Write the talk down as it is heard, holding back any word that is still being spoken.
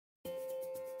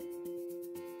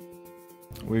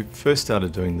We first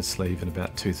started doing the sleeve in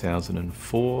about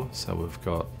 2004, so we've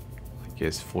got, I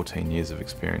guess, 14 years of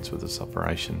experience with this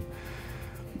operation.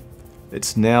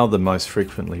 It's now the most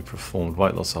frequently performed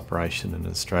weight loss operation in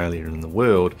Australia and in the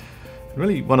world. And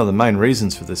really, one of the main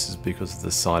reasons for this is because of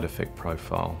the side effect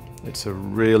profile. It's a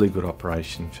really good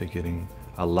operation for getting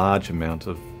a large amount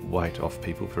of weight off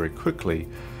people very quickly.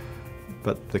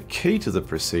 But the key to the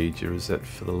procedure is that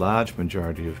for the large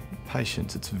majority of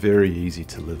patients, it's very easy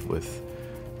to live with.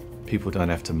 People don't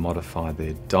have to modify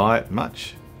their diet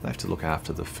much. They have to look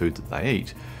after the food that they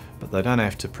eat, but they don't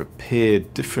have to prepare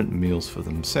different meals for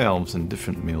themselves and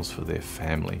different meals for their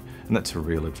family, and that's a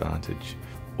real advantage.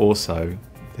 Also,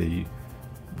 the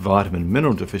vitamin and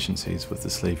mineral deficiencies with the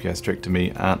sleeve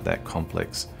gastrectomy aren't that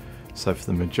complex. So for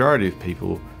the majority of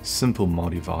people, simple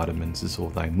multivitamins is all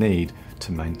they need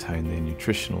to maintain their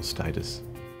nutritional status.